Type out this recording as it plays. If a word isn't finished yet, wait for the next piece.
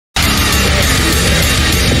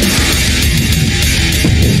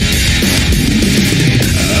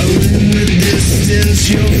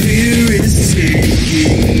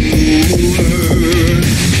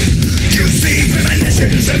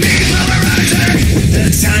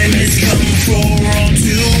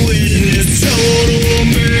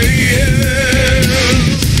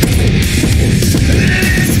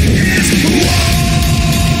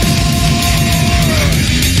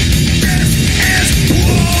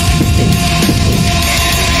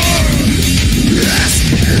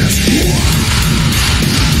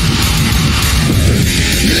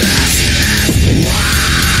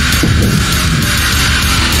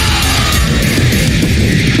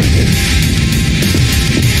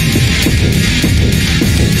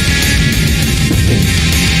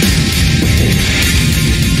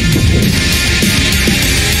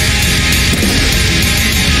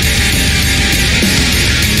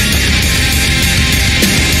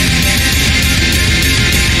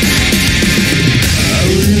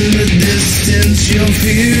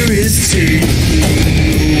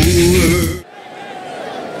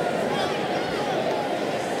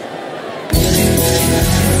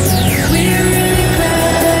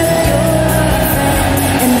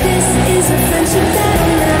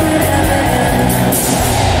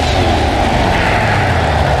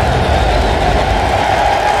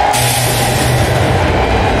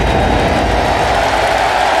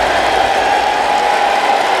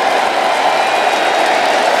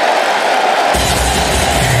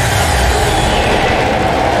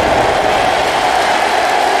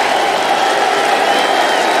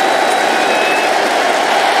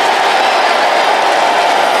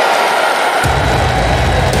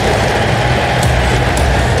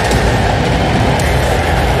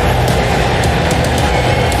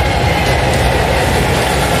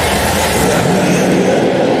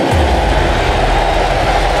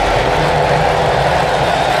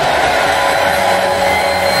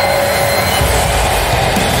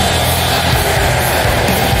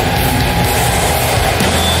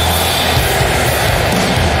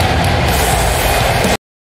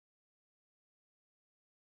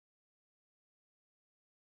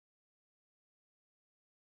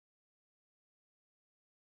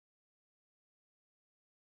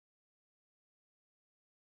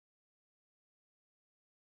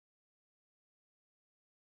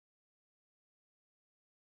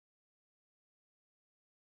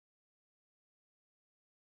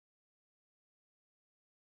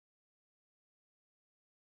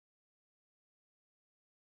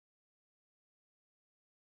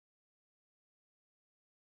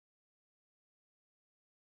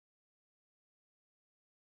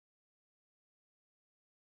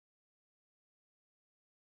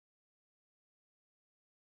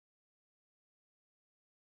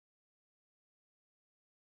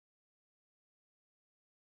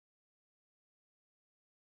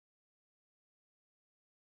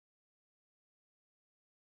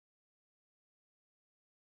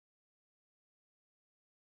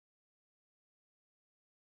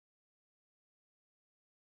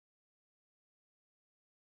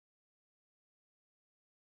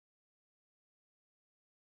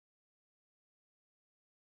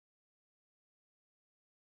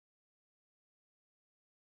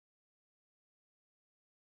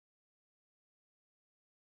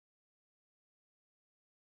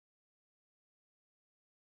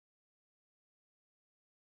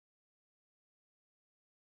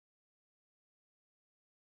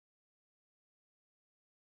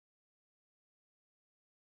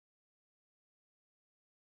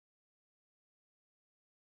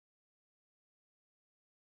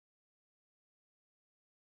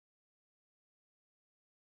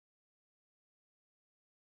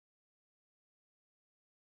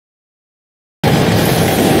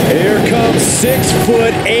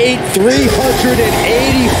6'8", 385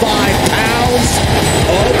 pounds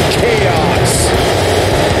of chaos.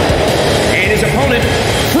 And his opponent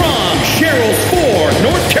from Sherrill Ford,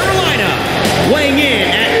 North Carolina, weighing in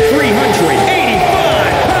at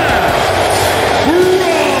 385 pounds,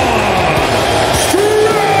 Braun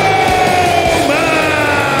Strowman!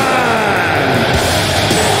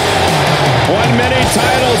 Won many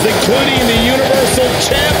titles, including the Universal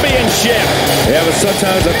Championship. Yeah, but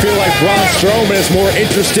sometimes I feel like Braun Strowman is more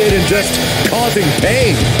interested in just causing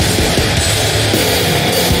pain.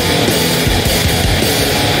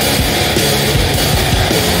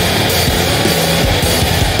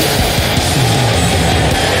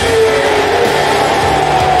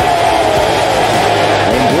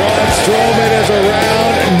 When Braun Strowman is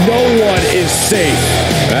around, no one is safe.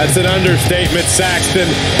 That's an understatement, Saxton.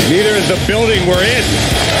 Neither is the building we're in.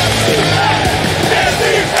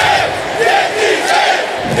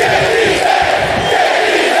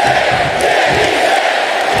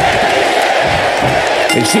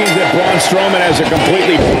 It seems that Braun Strowman has a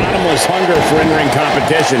completely bottomless hunger for in-ring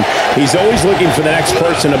competition. He's always looking for the next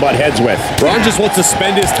person to butt heads with. Braun just wants to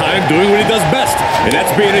spend his time doing what he does best, and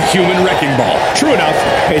that's being a human wrecking ball. True enough,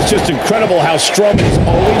 it's just incredible how Strowman is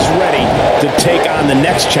always ready to take on the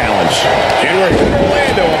next challenge. And we're here in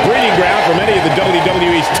Orlando, a breeding ground for many of the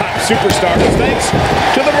WWE's top superstars, thanks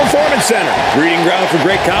to the Performance Center. Breeding ground for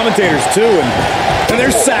great commentators, too, and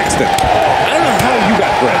there's Saxton. I don't know how you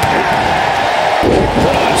got bred.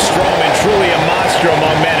 Braun Strowman, truly a monster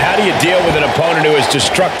among men. How do you deal with an opponent who has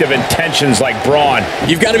destructive intentions like Braun?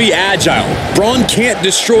 You've got to be agile. Braun can't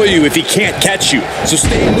destroy you if he can't catch you. So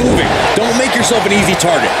stay moving. Don't make yourself an easy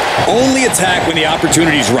target. Only attack when the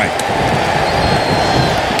opportunity's right.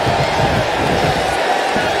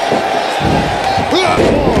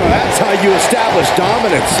 Oh, that's how you establish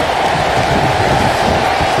dominance.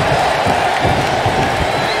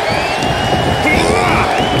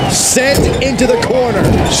 Sent into the corner.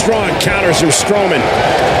 Strong counters from Strowman.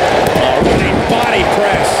 Running body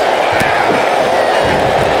press.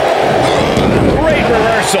 Great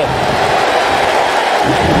reversal.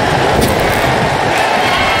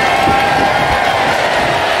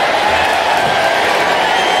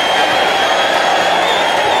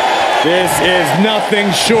 This is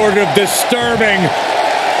nothing short of disturbing.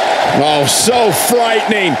 Oh, so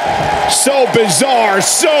frightening, so bizarre,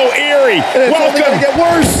 so eerie. Welcome to get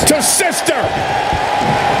worse to Sister.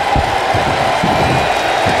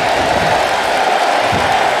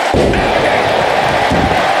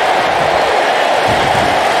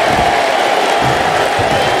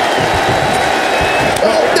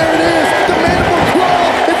 Oh, there it is. The mandible claw.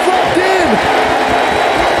 It's locked in.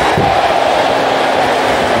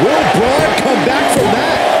 Will Braun come back from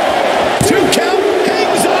that? 2 count.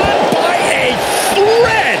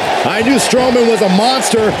 I knew Strowman was a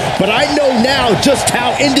monster, but I know now just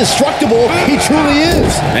how indestructible he truly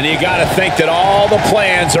is. And you got to think that all the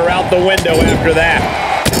plans are out the window after that.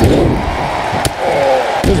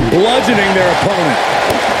 Just bludgeoning their opponent.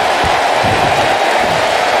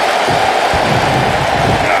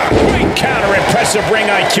 Great counter, impressive ring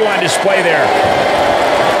IQ on display there.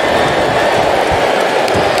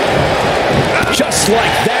 Just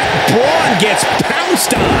like that, Braun gets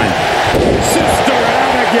pounced on. Sister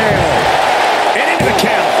Abigail. And into the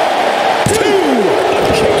count. 2. A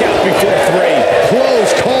kick out before 3.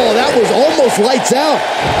 Close call. That was almost lights out.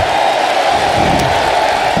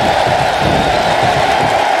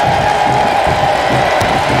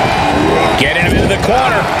 Getting him into the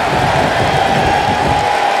corner.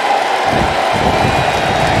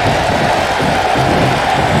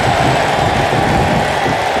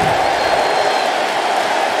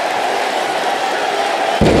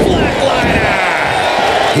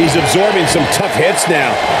 He's absorbing some tough hits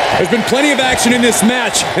now. There's been plenty of action in this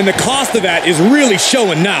match, and the cost of that is really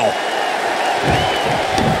showing now.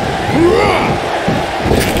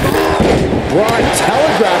 Braun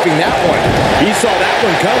telegraphing that one. He saw that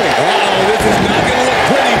one coming. Uh-oh, this is not going to look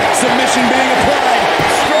pretty. Submission being applied.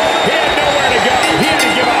 Strowman, he had nowhere to go. He had to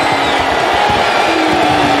give up.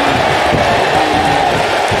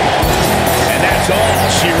 And that's all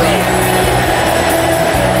she wrote.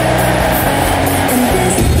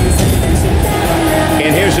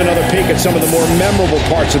 And here's another peek at some of the more memorable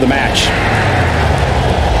parts of the match.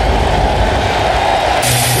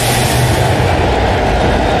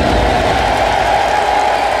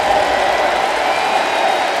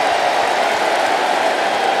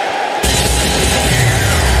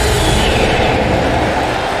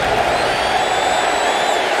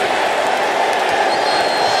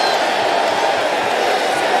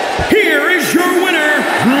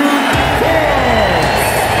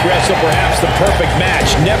 so perhaps the perfect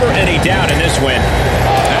match. Never any doubt in this win.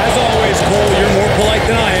 As always, Cole, you're more polite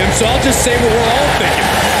than I am, so I'll just say what we're all thinking.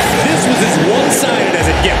 This was as one-sided as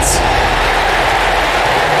it gets.